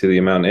limit to the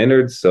amount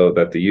entered so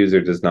that the user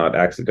does not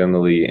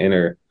accidentally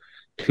enter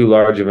too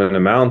large of an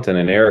amount and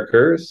an error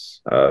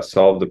occurs.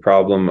 Solved the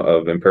problem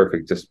of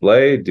imperfect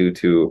display due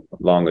to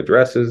long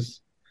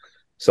addresses.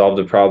 Solved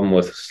the problem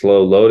with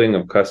slow loading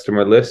of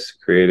customer lists.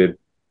 Created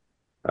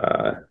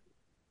uh,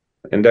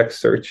 index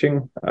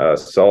searching.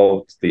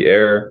 Solved the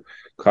error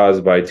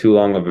caused by too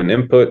long of an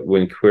input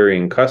when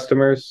querying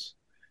customers.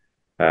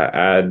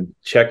 Add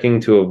checking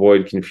to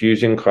avoid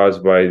confusion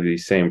caused by the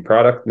same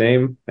product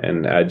name,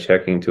 and add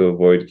checking to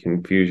avoid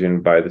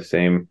confusion by the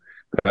same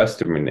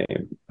customer name.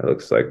 It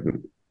looks like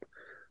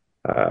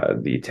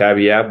the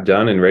Tabby app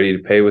done and ready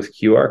to pay with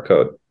QR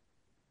code.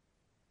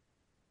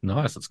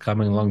 Nice. It's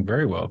coming along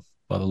very well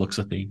by the looks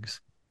of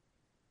things.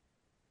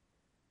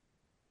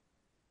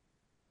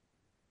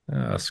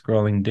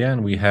 Scrolling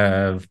down, we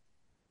have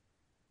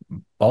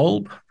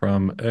Bulb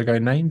from Ergo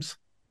Names.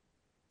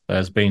 So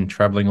has been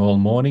traveling all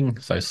morning,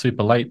 so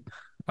super late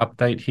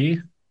update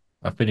here.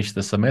 I finished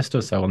the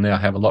semester, so I'll now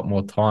have a lot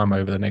more time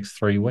over the next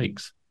 3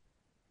 weeks.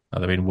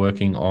 They've been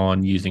working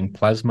on using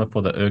Plasma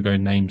for the Ergo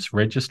Names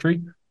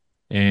registry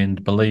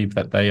and believe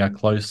that they are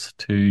close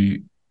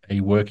to a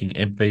working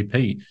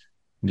MVP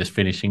and just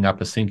finishing up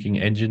a syncing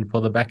engine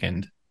for the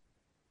backend.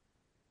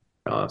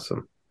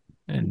 Awesome.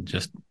 And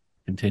just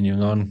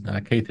continuing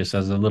on, Keith, this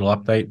has a little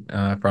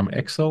update from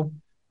Excel.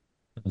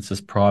 This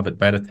is private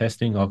beta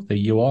testing of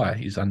the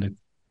UI is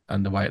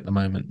underway at the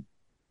moment.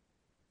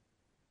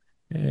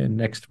 And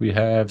next we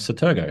have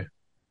Saturgo.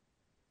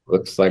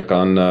 Looks like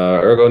on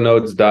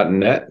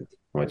ergonodes.net,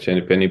 which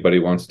if anybody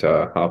wants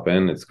to hop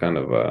in, it's kind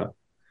of a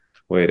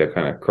way to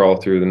kind of crawl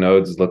through the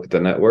nodes, look at the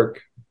network.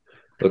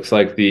 Looks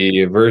like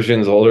the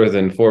versions older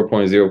than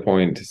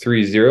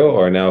 4.0.30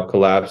 are now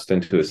collapsed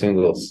into a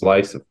single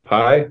slice of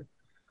pie.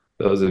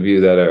 Those of you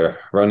that are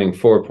running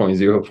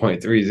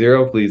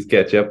 4.0.30, please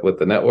catch up with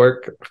the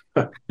network.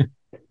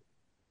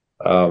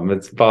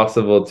 It's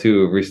possible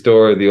to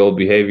restore the old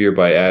behavior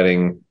by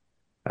adding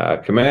a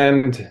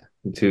command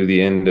to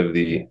the end of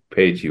the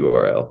page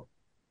URL.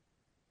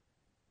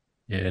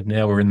 Yeah,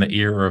 now we're in the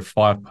era of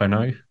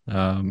 5.0.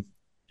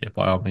 Yeah,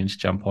 by all means,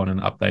 jump on and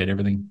update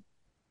everything.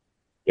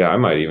 Yeah, I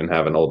might even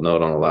have an old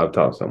node on a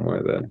laptop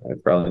somewhere that I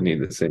probably need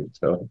to sync.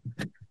 So,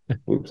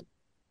 oops.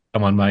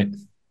 Come on, mate.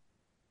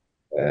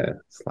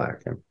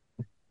 Slacking.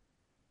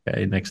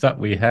 Okay, next up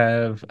we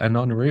have an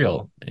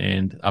Unreal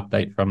and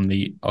update from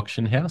the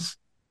auction house.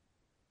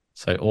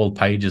 So all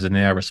pages are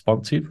now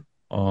responsive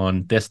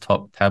on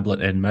desktop,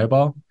 tablet, and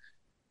mobile.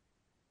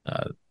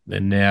 They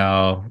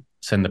now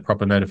send the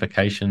proper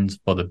notifications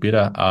for the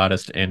bidder,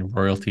 artist, and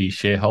royalty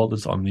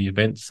shareholders on the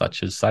events,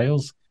 such as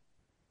sales.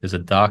 There's a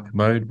dark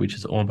mode, which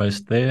is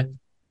almost there.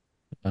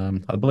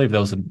 I believe there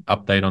was an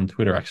update on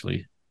Twitter,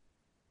 actually.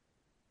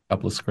 A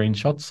couple of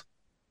screenshots.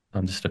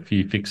 Just a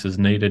few fixes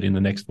needed in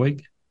the next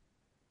week.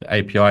 The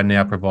API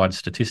now provides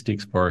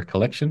statistics for a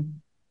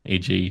collection,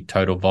 e.g.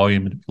 total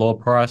volume and floor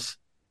price.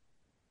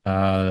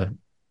 They're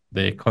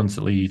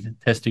constantly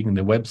testing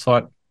the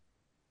website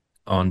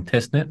on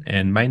testnet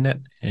and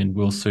mainnet and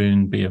will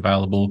soon be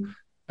available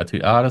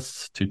to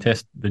artists to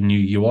test the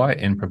new UI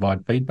and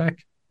provide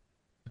feedback.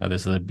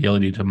 There's the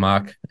ability to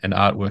mark an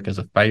artwork as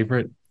a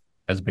favorite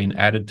has been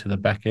added to the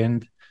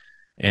backend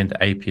and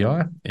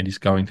API and is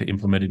going to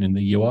implement it in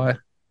the UI.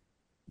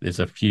 There's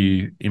a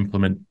few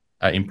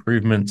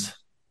improvements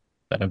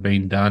that have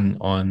been done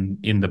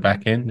in the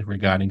backend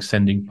regarding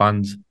sending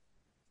funds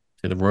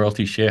to the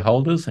royalty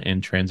shareholders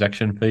and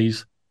transaction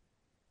fees.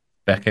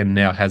 Backend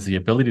now has the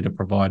ability to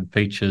provide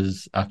featured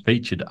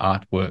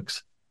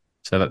artworks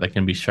so that they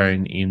can be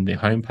shown in the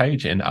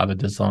homepage and other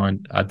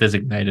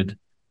designated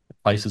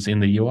places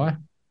in the UI.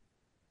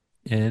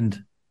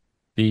 And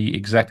the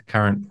exact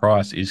current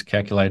price is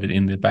calculated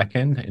in the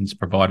backend and is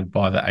provided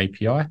by the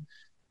API.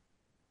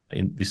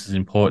 And this is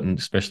important,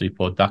 especially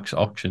for Dutch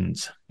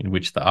auctions, in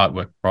which the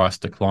artwork price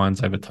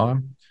declines over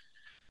time.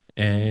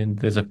 And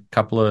there's a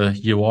couple of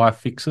UI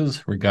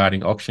fixes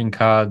regarding auction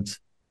cards,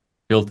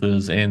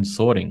 filters, and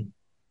sorting,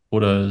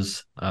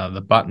 footers,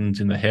 the buttons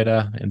in the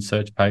header and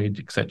search page,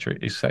 etc.,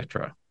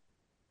 etc.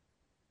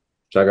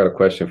 So I got a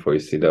question for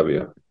you,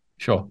 CW.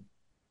 Sure.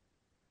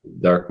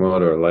 Dark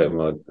mode or light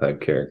mode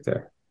type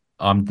character?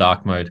 I'm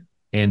dark mode,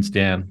 hands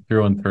down,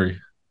 through and through.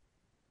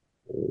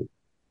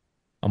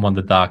 I'm on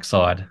the dark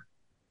side.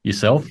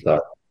 Yourself?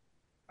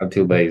 I'm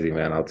too lazy,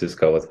 man. I'll just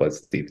go with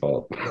what's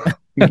default.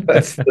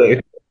 That's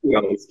the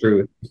honest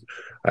truth.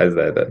 I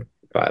said that.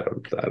 I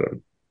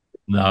don't.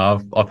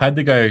 No, I've had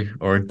to go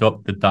or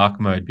adopt the dark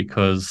mode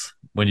because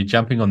when you're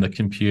jumping on the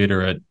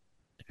computer at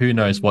who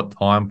knows what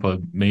time for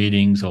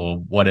meetings or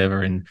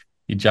whatever, and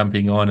you're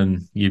jumping on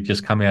and you've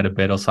just come out of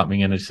bed or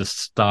something and it's just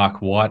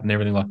stark white and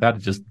everything like that,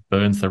 it just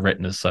burns the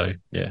retinas. So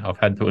yeah, I've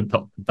had to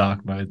adopt the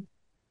dark mode.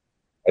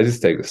 I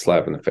just take a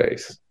slap in the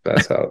face.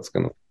 That's how it's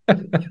gonna.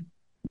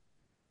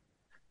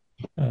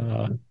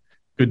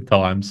 Good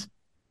times.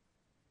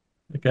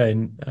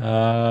 Okay,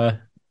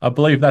 I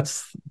believe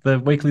that's the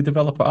weekly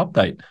developer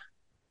update.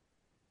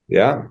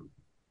 Yeah.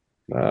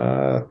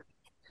 Uh,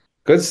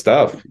 Good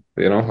stuff.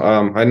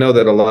 I know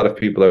that a lot of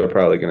people are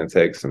probably going to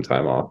take some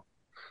time off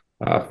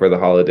for the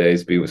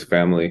holidays, be with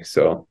family.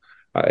 So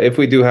if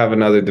we do have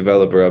another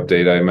developer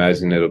update, I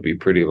imagine it'll be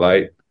pretty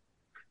light.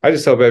 I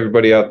just hope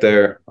everybody out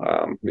there,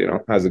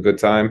 has a good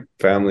time,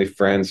 family,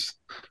 friends,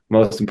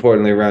 most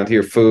importantly around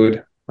here,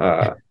 food.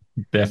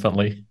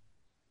 Definitely.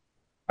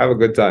 Have a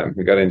good time.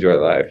 We got to enjoy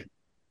life.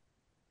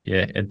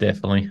 Yeah,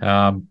 definitely.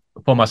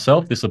 For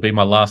myself, this will be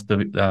my last dev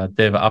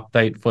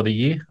update for the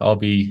year. I'll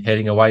be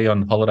heading away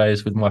on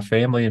holidays with my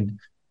family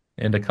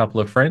and a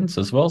couple of friends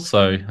as well.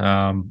 So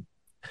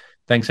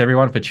thanks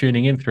everyone for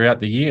tuning in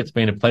throughout the year. It's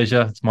been a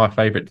pleasure. It's my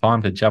favorite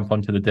time to jump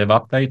onto the dev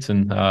updates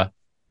and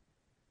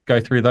go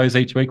through those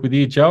each week with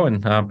you, Joe,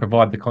 and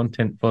provide the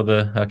content for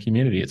the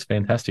community. It's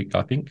fantastic,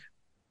 I think.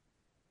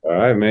 All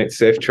right, mate.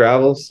 Safe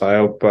travels. I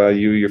hope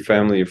you, your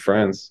family, your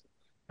friends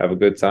have a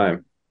good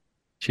time.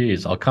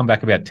 Cheers. I'll come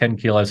back about 10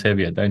 kilos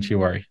heavier. Don't you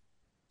worry.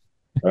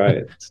 All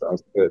right.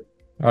 Sounds good.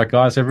 All right,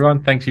 guys,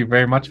 everyone, thank you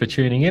very much for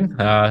tuning in.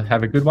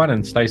 Have a good one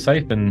and stay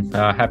safe and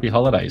happy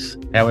holidays,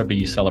 however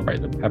you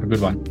celebrate them. Have a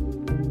good one.